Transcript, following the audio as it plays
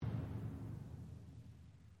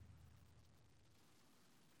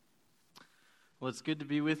Well, it's good to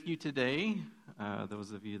be with you today. Those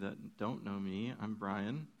of you that don't know me, I'm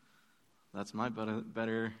Brian. That's my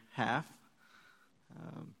better half.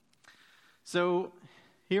 So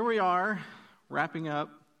here we are, wrapping up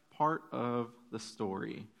part of the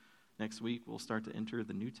story. Next week, we'll start to enter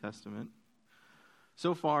the New Testament.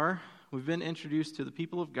 So far, we've been introduced to the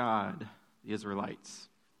people of God, the Israelites.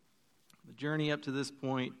 The journey up to this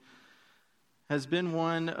point has been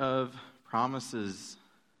one of promises,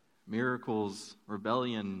 miracles,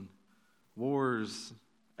 rebellion, wars,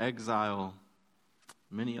 exile,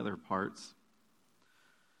 many other parts.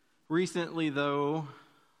 Recently, though,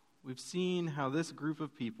 we've seen how this group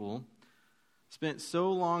of people spent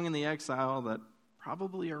so long in the exile that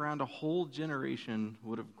probably around a whole generation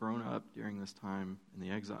would have grown up during this time in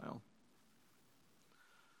the exile.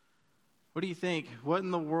 What do you think? What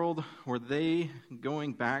in the world were they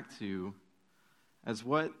going back to, as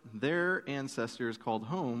what their ancestors called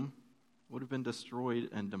home would have been destroyed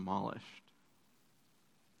and demolished?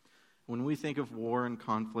 When we think of war and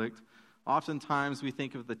conflict, oftentimes we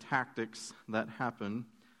think of the tactics that happen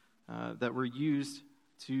that were used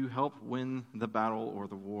to help win the battle or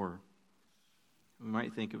the war. We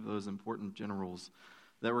might think of those important generals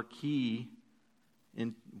that were key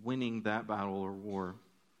in winning that battle or war.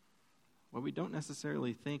 What we don't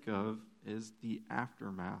necessarily think of is the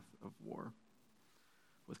aftermath of war.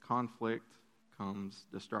 With conflict comes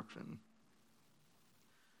destruction.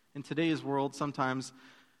 In today's world, sometimes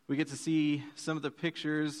we get to see some of the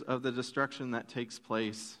pictures of the destruction that takes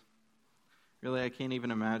place. Really, I can't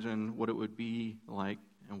even imagine what it would be like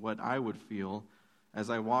and what I would feel as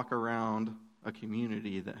I walk around a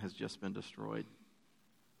community that has just been destroyed.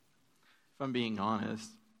 If I'm being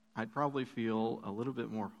honest, I'd probably feel a little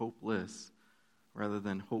bit more hopeless rather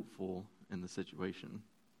than hopeful in the situation.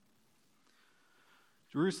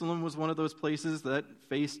 Jerusalem was one of those places that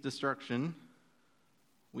faced destruction.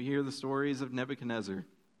 We hear the stories of Nebuchadnezzar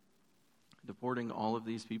deporting all of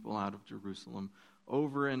these people out of Jerusalem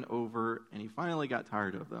over and over, and he finally got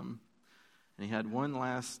tired of them. And he had one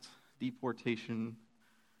last deportation,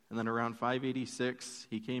 and then around 586,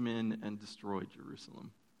 he came in and destroyed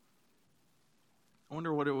Jerusalem. I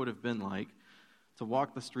wonder what it would have been like to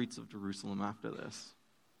walk the streets of Jerusalem after this.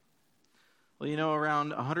 Well, you know,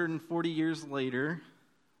 around 140 years later,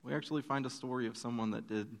 we actually find a story of someone that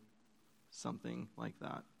did something like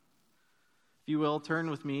that. If you will, turn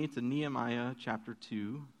with me to Nehemiah chapter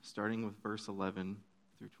 2, starting with verse 11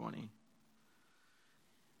 through 20.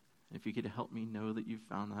 If you could help me know that you've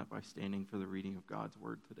found that by standing for the reading of God's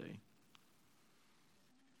word today.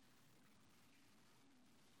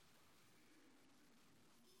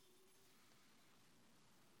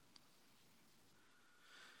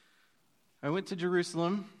 I went to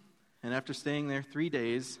Jerusalem, and after staying there 3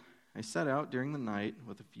 days, I set out during the night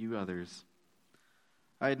with a few others.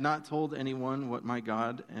 I had not told anyone what my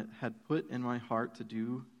God had put in my heart to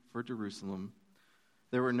do for Jerusalem.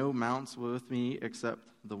 There were no mounts with me except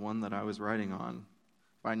the one that I was riding on.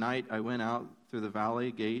 By night I went out through the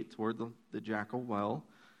valley gate toward the Jackal Well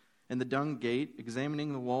and the Dung Gate,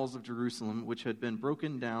 examining the walls of Jerusalem, which had been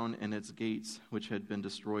broken down, and its gates, which had been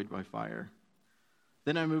destroyed by fire.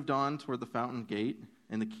 Then I moved on toward the Fountain Gate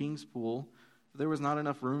and the King's Pool, for there was not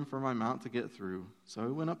enough room for my mount to get through. So I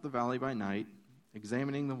went up the valley by night,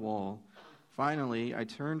 examining the wall. Finally, I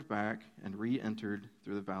turned back and re-entered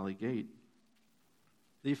through the valley gate.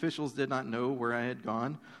 The officials did not know where I had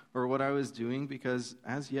gone or what I was doing, because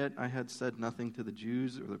as yet I had said nothing to the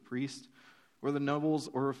Jews or the priests or the nobles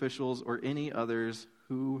or officials or any others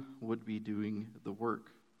who would be doing the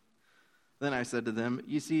work. Then I said to them,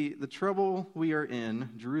 "You see, the trouble we are in,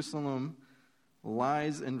 Jerusalem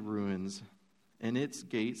lies in ruins, and its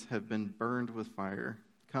gates have been burned with fire.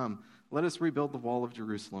 Come, let us rebuild the wall of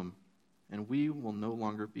Jerusalem, and we will no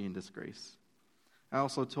longer be in disgrace." I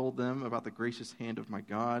also told them about the gracious hand of my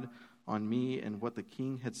God on me and what the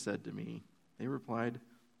king had said to me. They replied,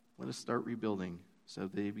 "Let us start rebuilding." So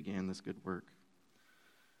they began this good work.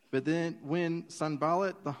 But then when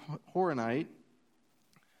Sanballat the Horonite,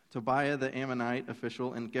 Tobiah the Ammonite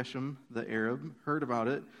official, and Geshem the Arab heard about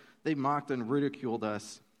it, they mocked and ridiculed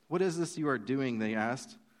us. "What is this you are doing?" they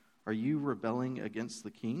asked. "Are you rebelling against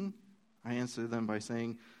the king?" I answered them by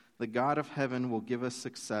saying, "The God of heaven will give us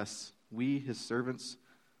success. We, his servants,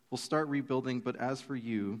 will start rebuilding, but as for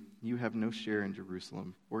you, you have no share in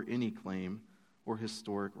Jerusalem or any claim or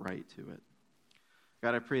historic right to it."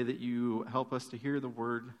 God, I pray that you help us to hear the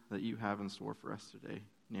word that you have in store for us today.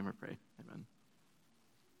 In your name I pray. Amen.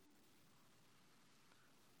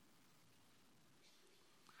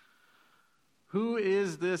 Who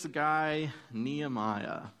is this guy,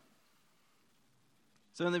 Nehemiah?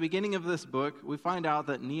 So in the beginning of this book, we find out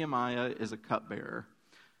that Nehemiah is a cupbearer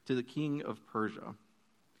to the king of Persia.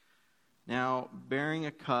 Now, bearing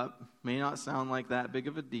a cup may not sound like that big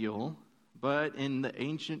of a deal, but in the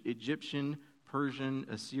ancient Egyptian, Persian,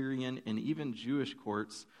 Assyrian, and even Jewish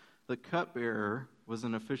courts, the cupbearer was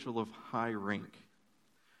an official of high rank.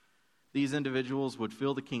 These individuals would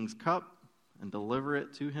fill the king's cup and deliver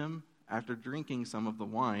it to him after drinking some of the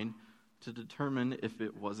wine to determine if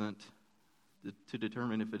it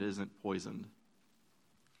isn't poisoned.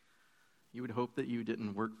 You would hope that you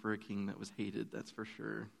didn't work for a king that was hated, that's for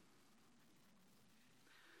sure.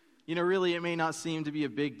 Really, it may not seem to be a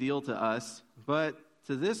big deal to us, but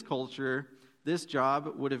to this culture, this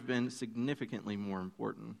job would have been significantly more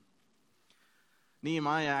important.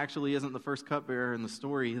 Nehemiah actually isn't the first cupbearer in the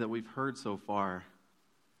story that we've heard so far.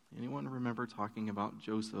 Anyone remember talking about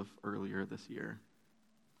Joseph earlier this year?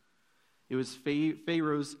 It was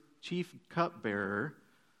Pharaoh's chief cupbearer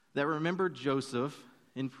that remembered Joseph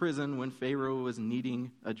in prison when Pharaoh was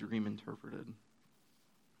needing a dream interpreted.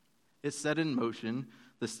 It set in motion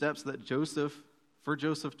the steps that for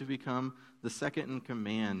Joseph to become the second in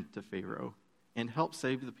command to Pharaoh and help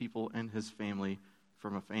save the people and his family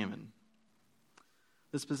from a famine.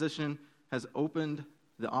 This position has opened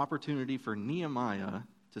the opportunity for Nehemiah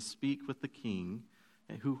to speak with the king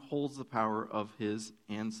who holds the power of his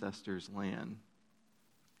ancestors' land.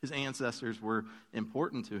 His ancestors were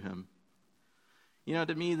important to him.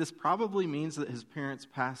 To me, this probably means that his parents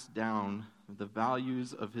passed down the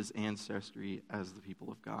values of his ancestry as the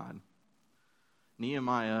people of God.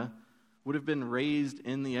 Nehemiah would have been raised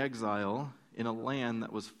in the exile in a land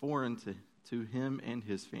that was foreign to him and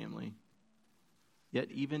his family.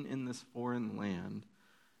 Yet even in this foreign land,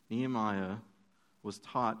 Nehemiah was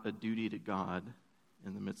taught a duty to God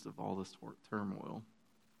in the midst of all this turmoil.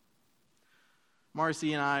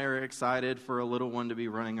 Marcy and I are excited for a little one to be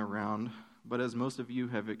running around, but as most of you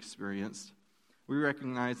have experienced, we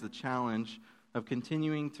recognize the challenge of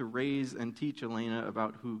continuing to raise and teach Elena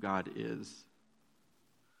about who God is.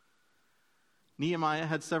 Nehemiah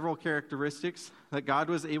had several characteristics that God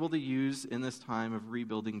was able to use in this time of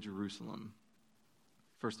rebuilding Jerusalem.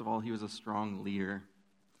 First of all, he was a strong leader.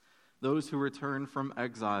 Those who returned from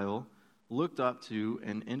exile looked up to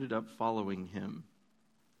and ended up following him.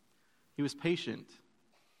 He was patient.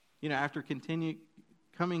 After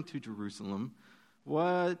coming to Jerusalem,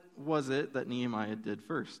 what was it that Nehemiah did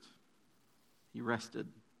first? He rested.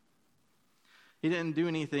 He didn't do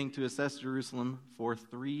anything to assess Jerusalem for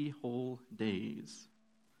 3 whole days.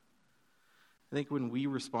 I think when we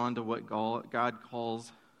respond to what God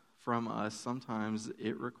calls from us, sometimes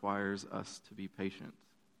it requires us to be patient.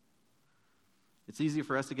 It's easy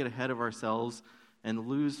for us to get ahead of ourselves and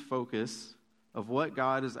lose focus of what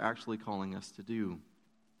God is actually calling us to do.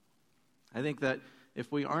 I think that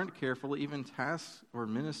if we aren't careful, even tasks or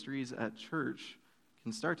ministries at church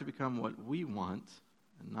can start to become what we want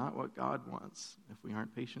and not what God wants if we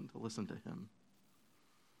aren't patient to listen to him.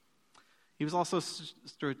 He was also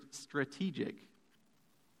strategic.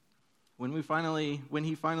 When he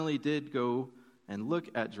finally did go and look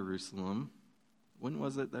at Jerusalem, when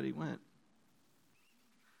was it that he went?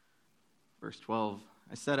 Verse 12,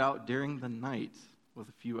 I set out during the night with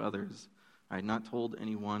a few others. I had not told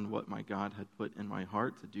anyone what my God had put in my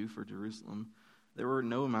heart to do for Jerusalem. There were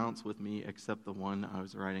no mounts with me except the one I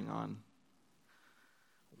was riding on.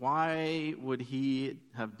 Why would he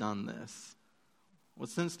have done this? What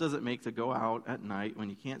sense does it make to go out at night when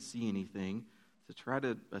you can't see anything to try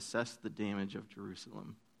to assess the damage of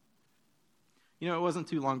Jerusalem? It wasn't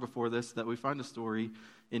too long before this that we find a story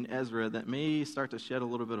in Ezra that may start to shed a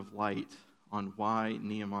little bit of light on why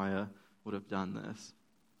Nehemiah would have done this.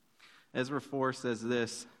 Ezra 4 says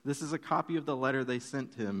this is a copy of the letter they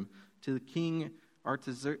sent him to the king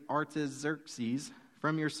Artaxerxes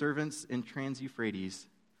from your servants in Trans-Euphrates.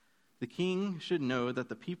 The king should know that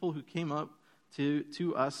the people who came up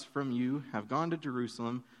to us from you have gone to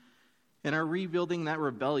Jerusalem and are rebuilding that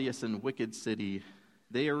rebellious and wicked city.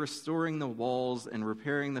 They are restoring the walls and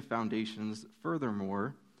repairing the foundations.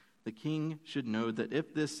 Furthermore, the king should know that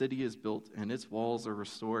if this city is built and its walls are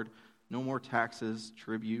restored, no more taxes,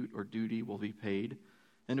 tribute, or duty will be paid,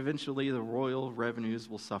 and eventually the royal revenues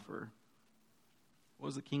will suffer. What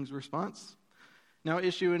was the king's response? Now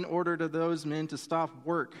issue an order to those men to stop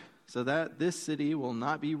work, so that this city will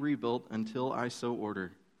not be rebuilt until I so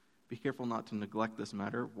order. Be careful not to neglect this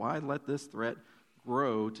matter. Why let this threat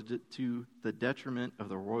grow to the detriment of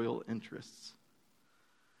the royal interests?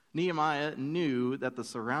 Nehemiah knew that the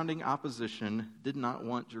surrounding opposition did not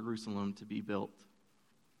want Jerusalem to be built.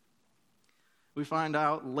 We find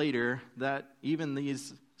out later that even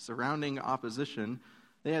these surrounding opposition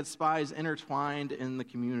They had spies intertwined in the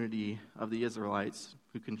community of the Israelites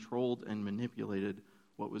who controlled and manipulated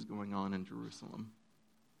what was going on in Jerusalem.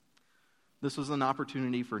 This was an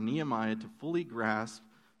opportunity for Nehemiah to fully grasp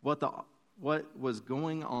what was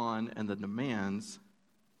going on and the demands,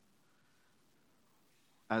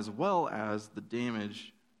 as well as the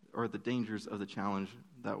damage or the dangers of the challenge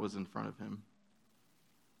that was in front of him.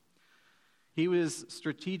 He was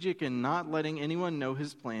strategic in not letting anyone know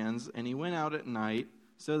his plans, and he went out at night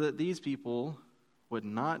so that these people would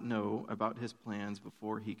not know about his plans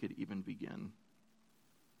before he could even begin.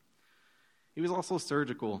 He was also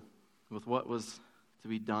surgical with what was to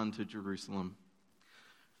be done to Jerusalem.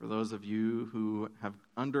 For those of you who have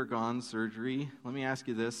undergone surgery, let me ask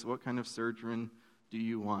you this: what kind of surgeon do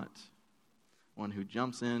you want? One who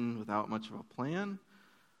jumps in without much of a plan,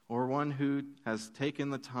 or one who has taken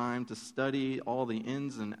the time to study all the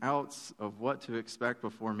ins and outs of what to expect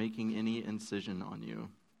before making any incision on you?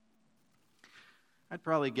 I'd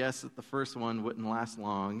probably guess that the first one wouldn't last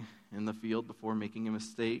long in the field before making a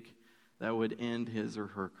mistake that would end his or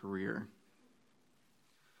her career.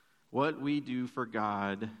 What we do for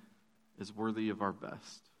God is worthy of our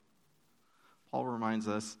best. Paul reminds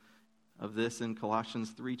us of this in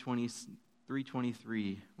Colossians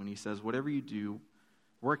 3:23 when he says, "Whatever you do,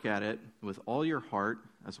 work at it with all your heart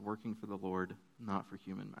as working for the Lord, not for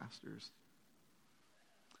human masters."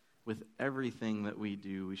 With everything that we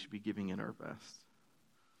do, we should be giving it our best.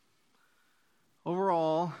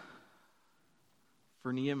 Overall,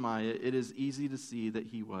 for Nehemiah, it is easy to see that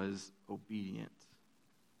he was obedient.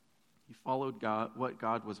 He followed what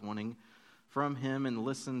God was wanting from him and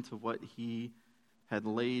listened to what he had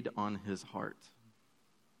laid on his heart.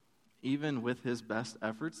 Even with his best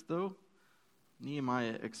efforts, though,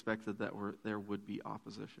 Nehemiah expected that there would be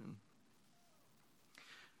opposition.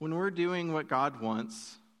 When we're doing what God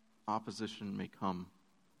wants, opposition may come.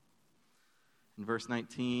 In verse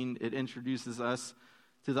 19, it introduces us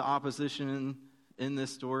to the opposition in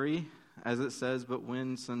this story, as it says, "But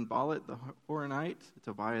when Sanballat the Horonite,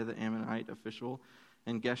 Tobiah the Ammonite official,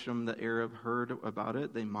 and Geshem the Arab heard about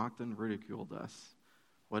it, they mocked and ridiculed us.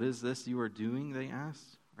 'What is this you are doing?' they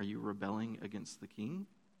asked. 'Are you rebelling against the king?'"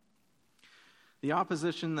 The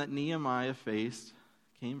opposition that Nehemiah faced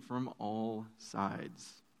came from all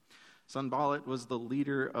sides. Sanballat was the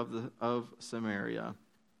leader of Samaria.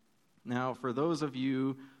 Now, for those of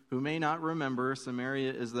you who may not remember,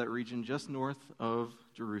 Samaria is that region just north of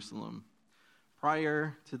Jerusalem.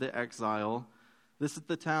 Prior to the exile,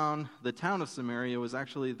 the town of Samaria was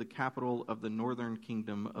actually the capital of the northern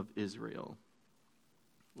kingdom of Israel.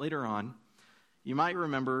 Later on, you might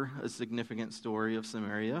remember a significant story of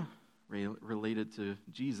Samaria related to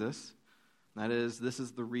Jesus. That is, this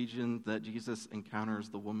is the region that Jesus encounters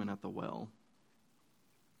the woman at the well.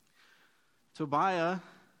 Tobiah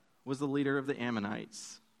was the leader of the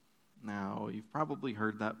Ammonites. Now, you've probably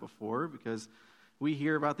heard that before because we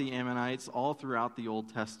hear about the Ammonites all throughout the Old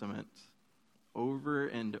Testament. Over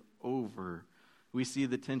and over, we see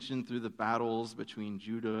the tension through the battles between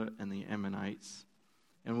Judah and the Ammonites.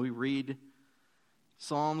 And we read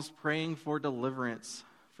Psalms praying for deliverance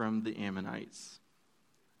from the Ammonites.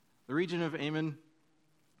 The region of Ammon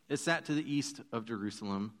is sat to the east of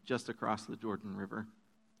Jerusalem, just across the Jordan River.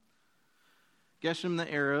 Geshem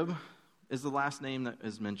the Arab is the last name that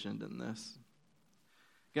is mentioned in this.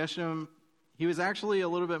 Geshem, he was actually a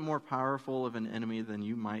little bit more powerful of an enemy than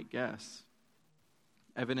you might guess.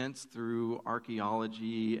 Evidence through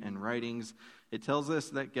archaeology and writings, it tells us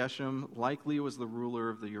that Geshem likely was the ruler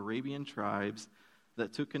of the Arabian tribes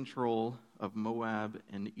that took control of Moab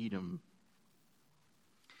and Edom.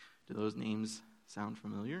 Do those names sound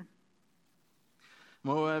familiar?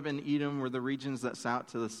 Moab and Edom were the regions that sat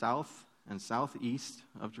to the south and southeast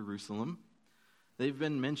of Jerusalem. They've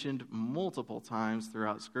been mentioned multiple times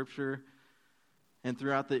throughout Scripture and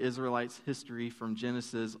throughout the Israelites' history from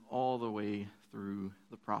Genesis all the way through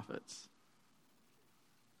the prophets.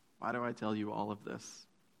 Why do I tell you all of this?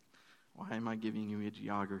 Why am I giving you a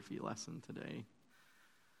geography lesson today?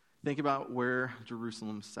 Think about where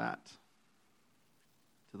Jerusalem sat.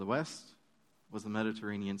 To the west was the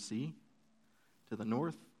Mediterranean Sea. To the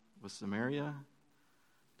north was Samaria.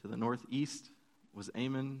 To the northeast was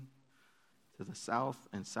Ammon. To the south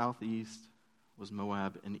and southeast was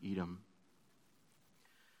Moab and Edom.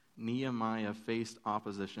 Nehemiah faced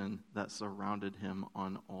opposition that surrounded him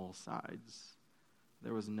on all sides.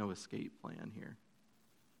 There was no escape plan here.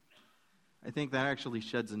 I think that actually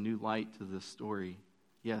sheds a new light to this story.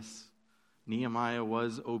 Yes, Nehemiah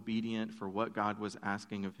was obedient for what God was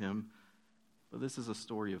asking of him, but this is a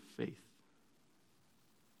story of faith.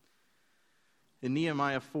 In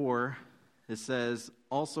Nehemiah 4, It says,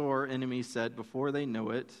 also our enemies said, before they know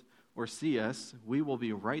it or see us, we will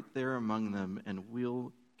be right there among them, and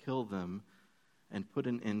we'll kill them and put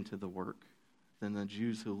an end to the work. Then the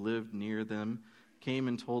Jews who lived near them came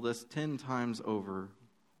and told us 10 times over,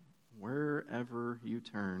 wherever you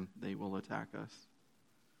turn, they will attack us.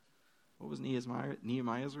 What was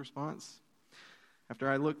Nehemiah's response? After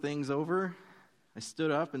I looked things over, I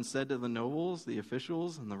stood up and said to the nobles, the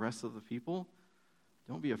officials, and the rest of the people,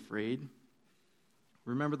 don't be afraid.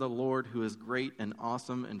 Remember the Lord who is great and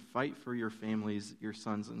awesome, and fight for your families, your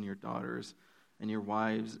sons and your daughters, and your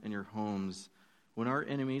wives and your homes. When our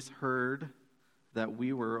enemies heard that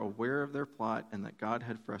we were aware of their plot and that God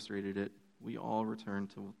had frustrated it, we all returned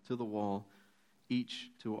to the wall, each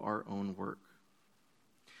to our own work.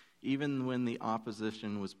 Even when the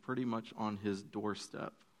opposition was pretty much on his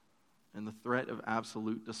doorstep and the threat of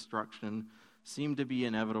absolute destruction seemed to be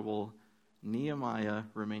inevitable, Nehemiah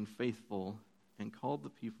remained faithful and called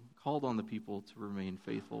on the people to remain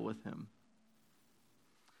faithful with him.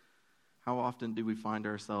 How often do we find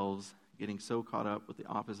ourselves getting so caught up with the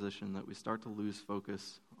opposition that we start to lose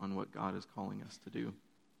focus on what God is calling us to do?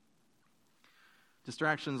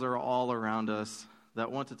 Distractions are all around us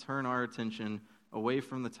that want to turn our attention away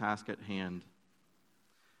from the task at hand.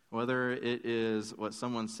 Whether it is what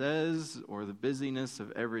someone says or the busyness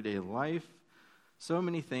of everyday life, so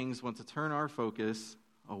many things want to turn our focus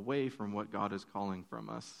away from what God is calling from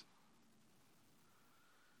us.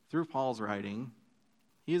 Through Paul's writing,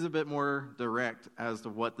 he is a bit more direct as to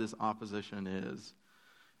what this opposition is.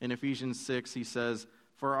 In Ephesians 6, he says,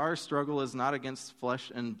 "For our struggle is not against flesh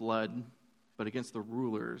and blood, but against the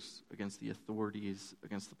rulers, against the authorities,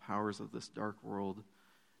 against the powers of this dark world,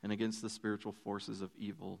 and against the spiritual forces of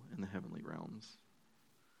evil in the heavenly realms."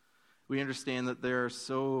 We understand that there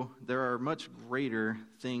are much greater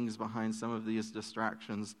things behind some of these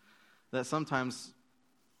distractions that sometimes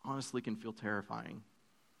honestly can feel terrifying.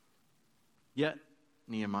 Yet,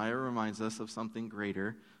 Nehemiah reminds us of something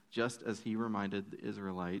greater, just as he reminded the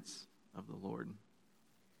Israelites of the Lord.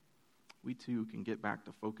 We too can get back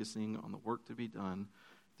to focusing on the work to be done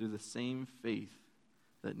through the same faith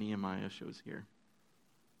that Nehemiah shows here.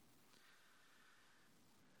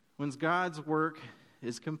 When God's work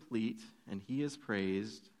is complete and he is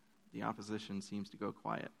praised, the opposition seems to go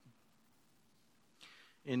quiet.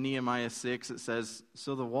 In Nehemiah 6, it says,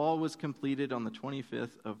 "So the wall was completed on the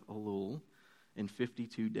 25th of Elul in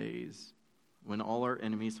 52 days. When all our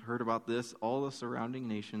enemies heard about this, all the surrounding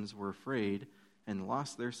nations were afraid and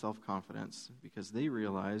lost their self-confidence because they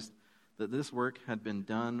realized that this work had been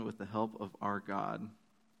done with the help of our God."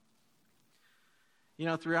 You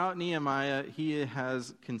know, throughout Nehemiah, he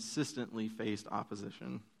has consistently faced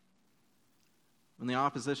opposition. When the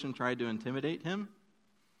opposition tried to intimidate him,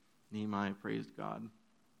 Nehemiah praised God.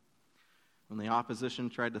 When the opposition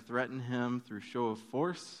tried to threaten him through show of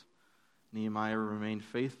force, Nehemiah remained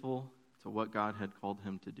faithful to what God had called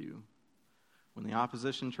him to do. When the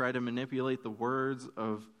opposition tried to manipulate the words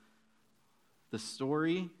of the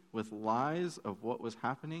story with lies of what was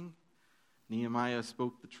happening, Nehemiah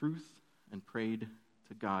spoke the truth and prayed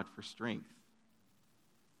to God for strength.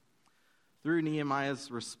 Through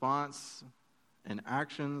Nehemiah's response and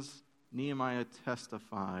actions, Nehemiah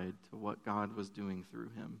testified to what God was doing through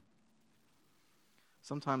him.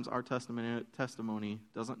 Sometimes our testimony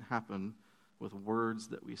doesn't happen with words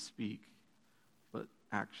that we speak, but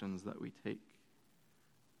actions that we take.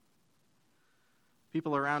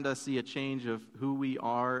 People around us see a change of who we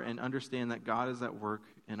are and understand that God is at work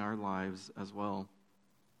in our lives as well.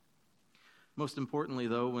 Most importantly,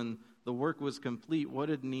 though, when the work was complete, what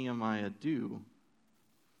did Nehemiah do?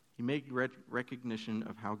 He made recognition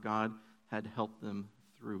of how God had helped them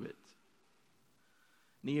through it.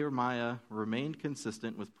 Nehemiah remained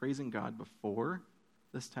consistent with praising God before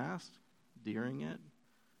this task, during it,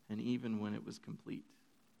 and even when it was complete.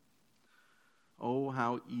 Oh,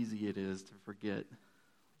 how easy it is to forget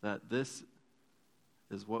that this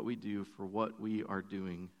is what we do for what we are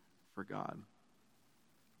doing for God.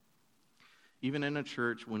 Even in a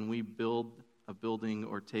church, when we build a building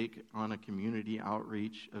or take on a community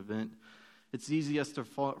outreach event, it's easiest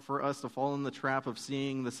for us to fall in the trap of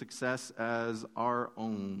seeing the success as our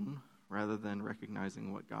own rather than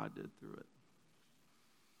recognizing what God did through it.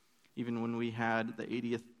 Even when we had the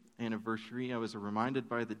 80th anniversary, I was reminded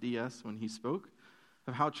by the DS when he spoke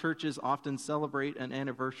of how churches often celebrate an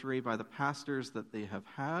anniversary by the pastors that they have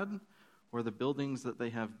had or the buildings that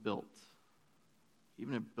they have built.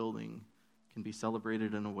 Even a building can be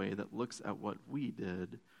celebrated in a way that looks at what we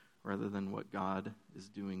did rather than what God is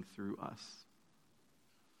doing through us.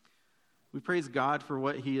 We praise God for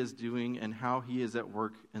what he is doing and how he is at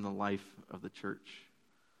work in the life of the church.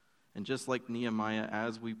 And just like Nehemiah,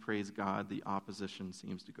 as we praise God, the opposition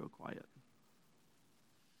seems to go quiet.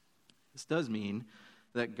 This does mean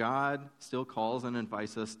that God still calls and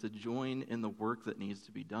invites us to join in the work that needs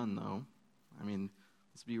to be done, though. I mean,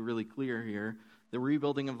 let's be really clear here. The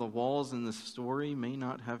rebuilding of the walls in this story may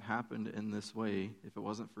not have happened in this way if it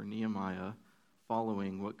wasn't for Nehemiah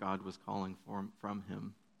following what God was calling from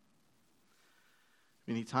him.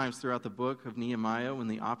 Many times throughout the book of Nehemiah, when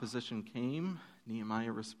the opposition came,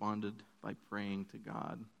 Nehemiah responded by praying to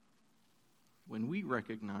God. When we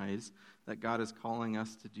recognize that God is calling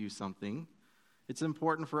us to do something, it's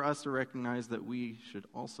important for us to recognize that we should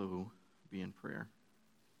also be in prayer.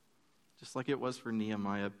 Just like it was for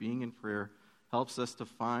Nehemiah, being in prayer helps us to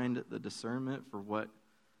find the discernment for what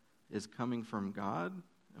is coming from God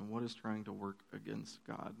and what is trying to work against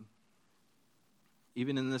God.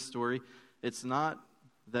 Even in this story, it's not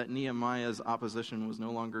that Nehemiah's opposition was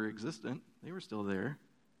no longer existent. They were still there.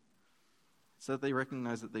 It's that they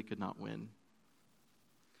recognized that they could not win.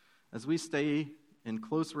 As we stay in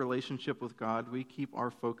close relationship with God, we keep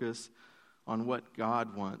our focus on what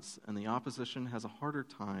God wants, and the opposition has a harder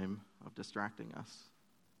time of distracting us.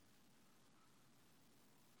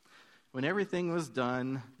 When everything was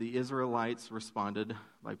done, the Israelites responded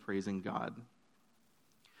by praising God.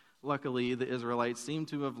 Luckily, the Israelites seem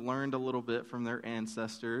to have learned a little bit from their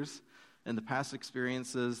ancestors and the past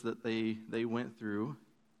experiences that they went through.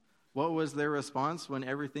 What was their response when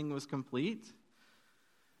everything was complete?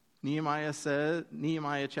 Nehemiah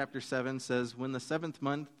chapter 7 says, "When the 7th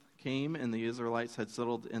month came and the Israelites had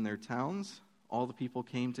settled in their towns, all the people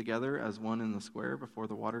came together as one in the square before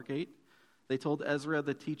the water gate. They told Ezra,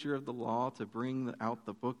 the teacher of the law, to bring out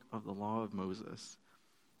the book of the law of Moses,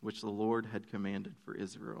 which the Lord had commanded for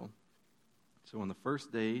Israel. So on the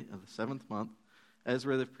first day of the 7th month,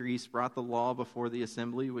 Ezra the priest brought the law before the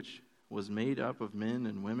assembly, which was made up of men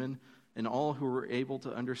and women and all who were able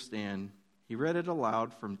to understand. He read it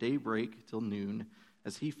aloud from daybreak till noon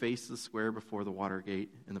as he faced the square before the water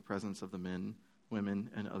gate in the presence of the men, women,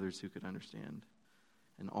 and others who could understand.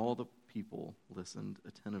 And all the people listened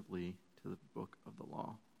attentively to the book of the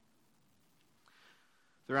law."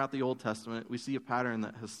 Throughout the Old Testament, we see a pattern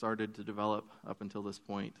that has started to develop up until this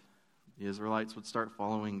point. The Israelites would start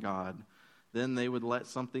following God. Then they would let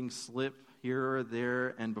something slip here or there,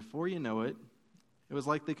 and before you know it, it was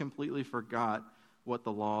like they completely forgot what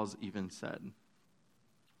the laws even said.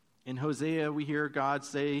 In Hosea, we hear God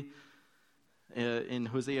say, in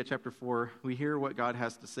Hosea chapter 4, we hear what God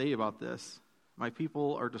has to say about this. "My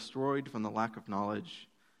people are destroyed from the lack of knowledge.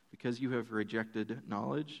 Because you have rejected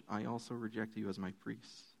knowledge, I also reject you as my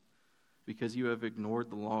priests. Because you have ignored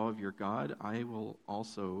the law of your God, I will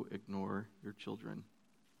also ignore your children."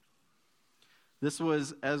 This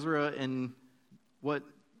was Ezra and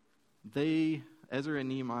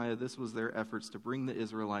Nehemiah, this was their efforts to bring the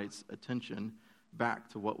Israelites' attention back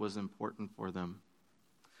to what was important for them.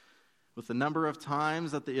 With the number of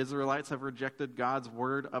times that the Israelites have rejected God's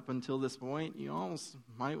word up until this point, you almost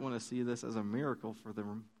might want to see this as a miracle for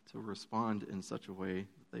them to respond in such a way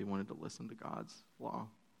that they wanted to listen to God's law.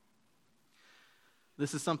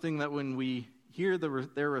 This is something that when we hear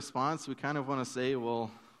their response, we kind of want to say,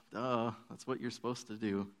 well, duh, that's what you're supposed to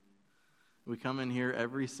do. We come in here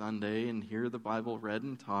every Sunday and hear the Bible read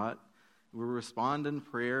and taught. We respond in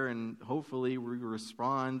prayer, and hopefully we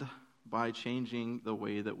respond by changing the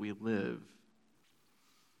way that we live.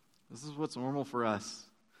 This is what's normal for us.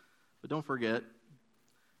 But don't forget,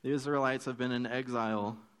 the Israelites have been in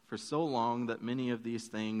exile for so long that many of these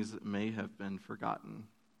things may have been forgotten.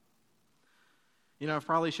 You know, I've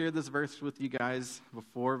probably shared this verse with you guys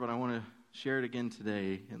before, but I want to share it again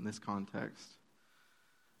today in this context.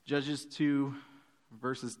 Judges 2,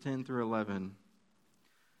 verses 10 through 11.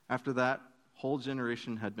 "After that whole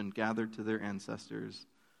generation had been gathered to their ancestors,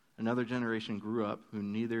 another generation grew up who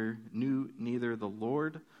knew neither the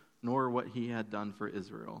Lord nor what he had done for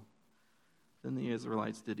Israel. Then the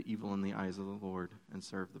Israelites did evil in the eyes of the Lord and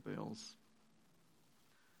served the Baals."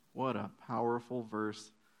 What a powerful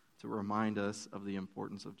verse to remind us of the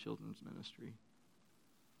importance of children's ministry.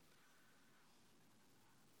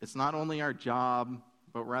 It's not only our job,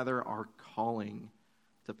 but rather our calling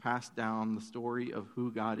to pass down the story of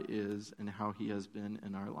who God is and how he has been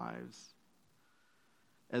in our lives.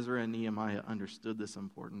 Ezra and Nehemiah understood this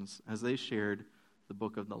importance as they shared the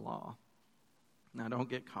book of the law. Now, don't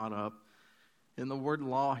get caught up in the word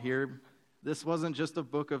law here. This wasn't just a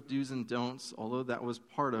book of do's and don'ts, although that was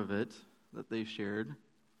part of it that they shared.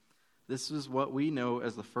 This is what we know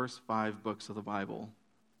as the first 5 books of the Bible.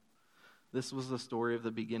 This was the story of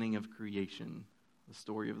the beginning of creation, the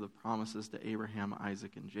story of the promises to Abraham,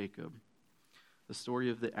 Isaac, and Jacob, the story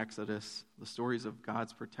of the Exodus, the stories of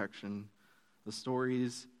God's protection, the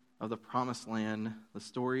stories of the promised land, the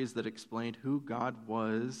stories that explained who God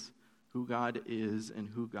was, who God is, and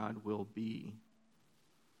who God will be.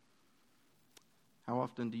 How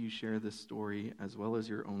often do you share this story as well as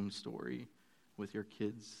your own story with your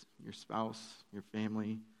kids, your spouse, your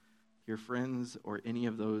family, your friends, or any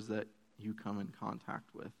of those that you come in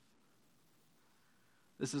contact with?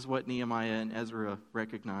 This is what Nehemiah and Ezra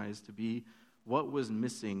recognized to be what was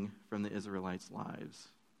missing from the Israelites' lives.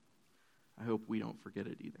 I hope we don't forget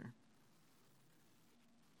it either.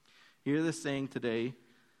 Hear this saying today.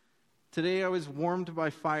 Today I was warmed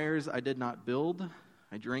by fires I did not build.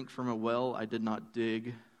 I drank from a well I did not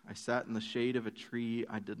dig. I sat in the shade of a tree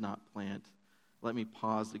I did not plant. Let me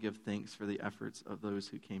pause to give thanks for the efforts of those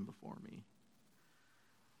who came before me.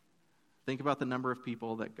 Think about the number of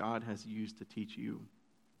people that God has used to teach you.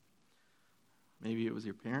 Maybe it was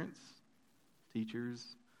your parents,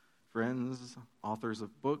 teachers, friends, authors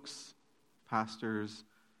of books, pastors,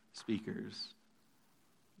 speakers.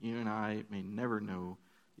 You and I may never know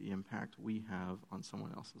the impact we have on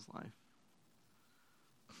someone else's life.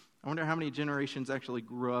 I wonder how many generations actually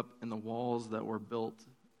grew up in the walls that were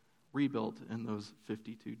rebuilt in those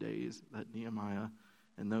 52 days that Nehemiah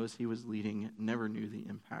and those he was leading never knew the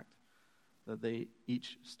impact that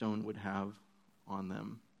each stone would have on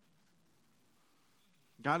them.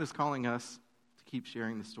 God is calling us to keep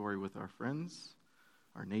sharing the story with our friends,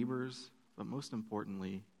 our neighbors, but most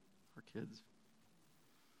importantly, our kids.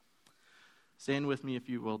 Stand with me, if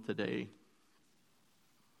you will, today.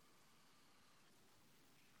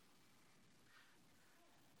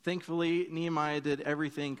 Thankfully, Nehemiah did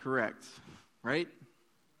everything correct, right?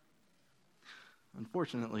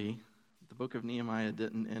 Unfortunately, the book of Nehemiah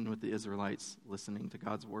didn't end with the Israelites listening to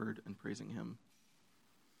God's word and praising him.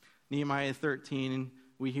 Nehemiah 13,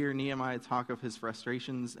 we hear Nehemiah talk of his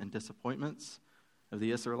frustrations and disappointments of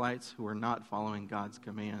the Israelites who are not following God's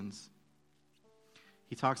commands.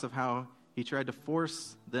 He talks of how he tried to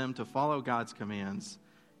force them to follow God's commands,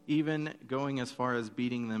 even going as far as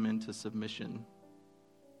beating them into submission.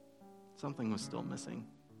 Something was still missing.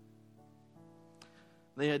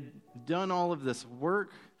 They had done all of this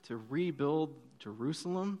work to rebuild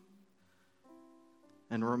Jerusalem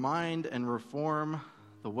and remind and reform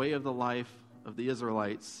the way of the life of the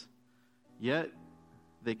Israelites, yet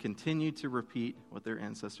they continued to repeat what their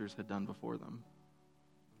ancestors had done before them.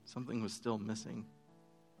 Something was still missing.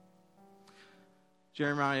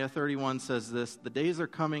 Jeremiah 31 says this, "The days are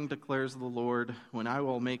coming, declares the Lord, when I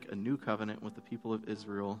will make a new covenant with the people of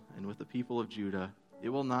Israel and with the people of Judah. It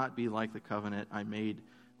will not be like the covenant I made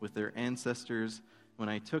with their ancestors when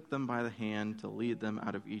I took them by the hand to lead them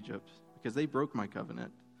out of Egypt, because they broke my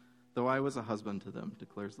covenant, though I was a husband to them,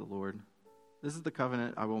 declares the Lord. This is the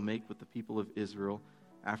covenant I will make with the people of Israel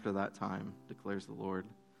after that time, declares the Lord.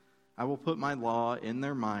 I will put my law in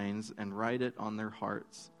their minds and write it on their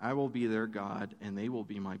hearts. I will be their God, and they will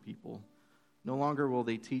be my people. No longer will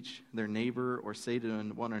they teach their neighbor or say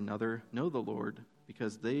to one another, 'Know the Lord,'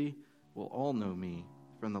 because they will all know me,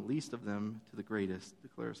 from the least of them to the greatest,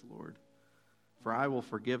 declares the Lord. For I will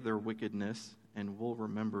forgive their wickedness and will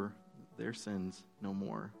remember their sins no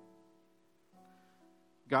more."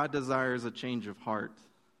 God desires a change of heart.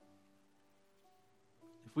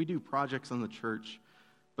 If we do projects in the church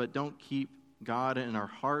but don't keep God in our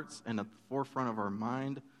hearts and at the forefront of our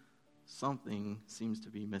mind, something seems to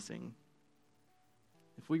be missing.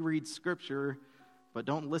 If we read Scripture but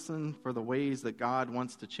don't listen for the ways that God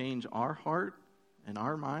wants to change our heart and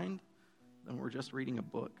our mind, then we're just reading a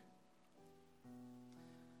book.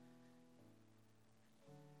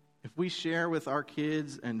 If we share with our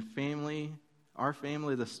kids and our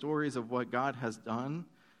family, the stories of what God has done,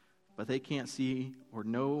 but they can't see or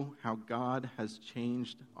know how God has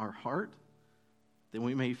changed our heart, then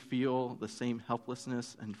we may feel the same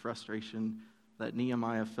helplessness and frustration that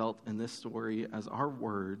Nehemiah felt in this story, as our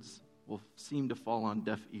words will seem to fall on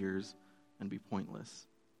deaf ears and be pointless.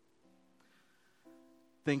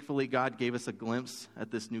 Thankfully, God gave us a glimpse at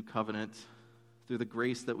this new covenant through the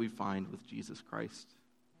grace that we find with Jesus Christ.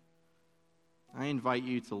 I invite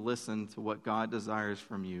you to listen to what God desires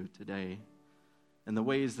from you today and the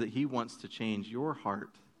ways that He wants to change your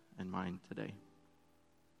heart and mind today.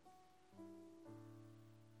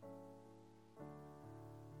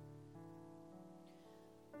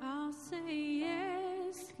 I'll say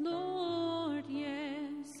yes, Lord,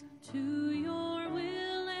 yes, to your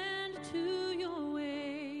will and to your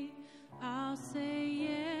way. I'll say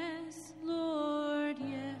yes, Lord,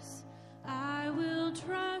 yes, I will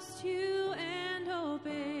trust you.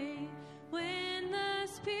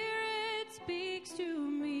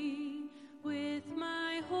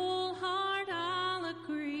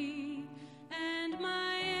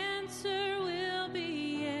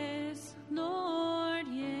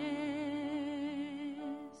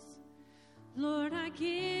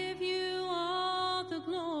 give you all the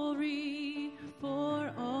glory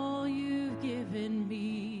for all you've given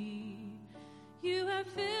me. You have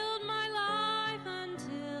filled my life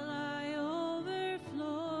until I overflow.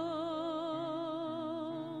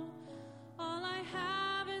 All I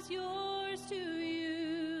have is yours to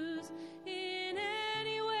use in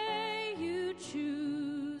any way you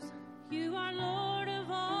choose. You are Lord of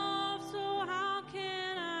all, so how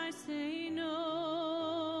can I say no?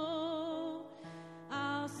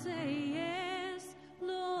 I'll say yes,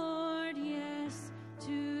 Lord, yes,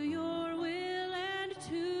 to your will and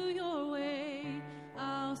to your way.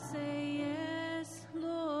 I'll say yes,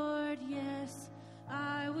 Lord, yes,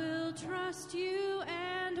 I will trust you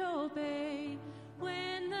and obey.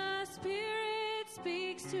 When the Spirit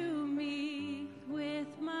speaks to me,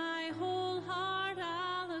 with my whole heart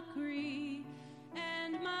I'll agree,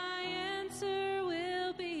 and my answer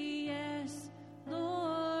will be yes,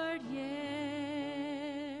 Lord, yes.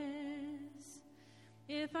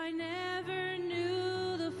 If I never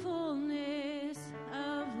knew the fullness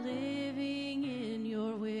of living in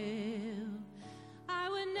your will, I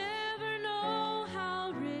would never know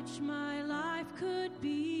how rich my life could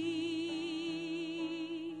be.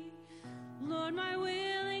 Lord, my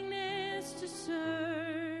willingness to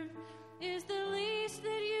serve is the least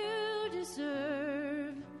that you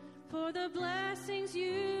deserve, for the blessings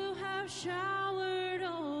you have showered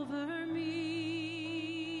over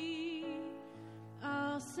me.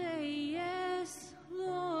 I'll say yes,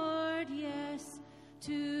 Lord, yes,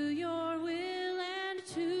 to your will and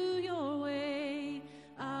to your way.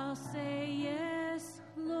 I'll say yes,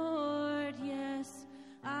 Lord, yes,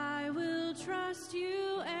 I will trust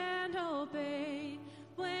you and obey.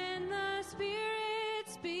 When the Spirit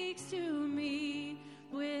speaks to me,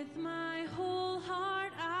 with my whole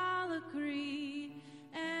heart I'll agree,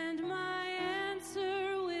 and my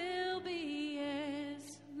answer will be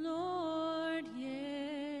yes, Lord,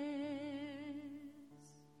 yes.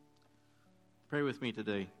 Pray with me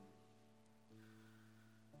today.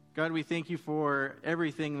 God, we thank you for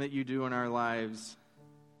everything that you do in our lives.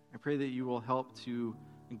 I pray that you will help to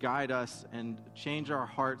guide us and change our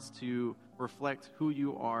hearts to reflect who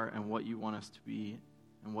you are and what you want us to be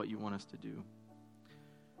and what you want us to do.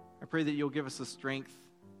 I pray that you'll give us the strength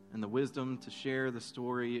and the wisdom to share the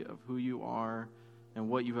story of who you are and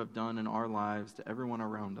what you have done in our lives to everyone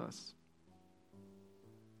around us.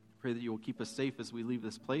 I pray that you will keep us safe as we leave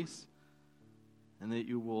this place, and that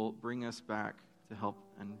you will bring us back to help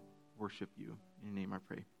and worship you. In your name I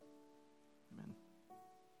pray. Amen.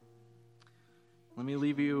 Let me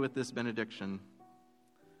leave you with this benediction.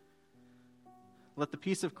 Let the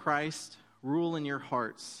peace of Christ rule in your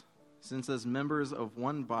hearts, since as members of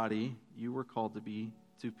one body you were called to be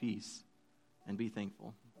to peace, and be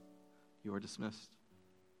thankful. You are dismissed.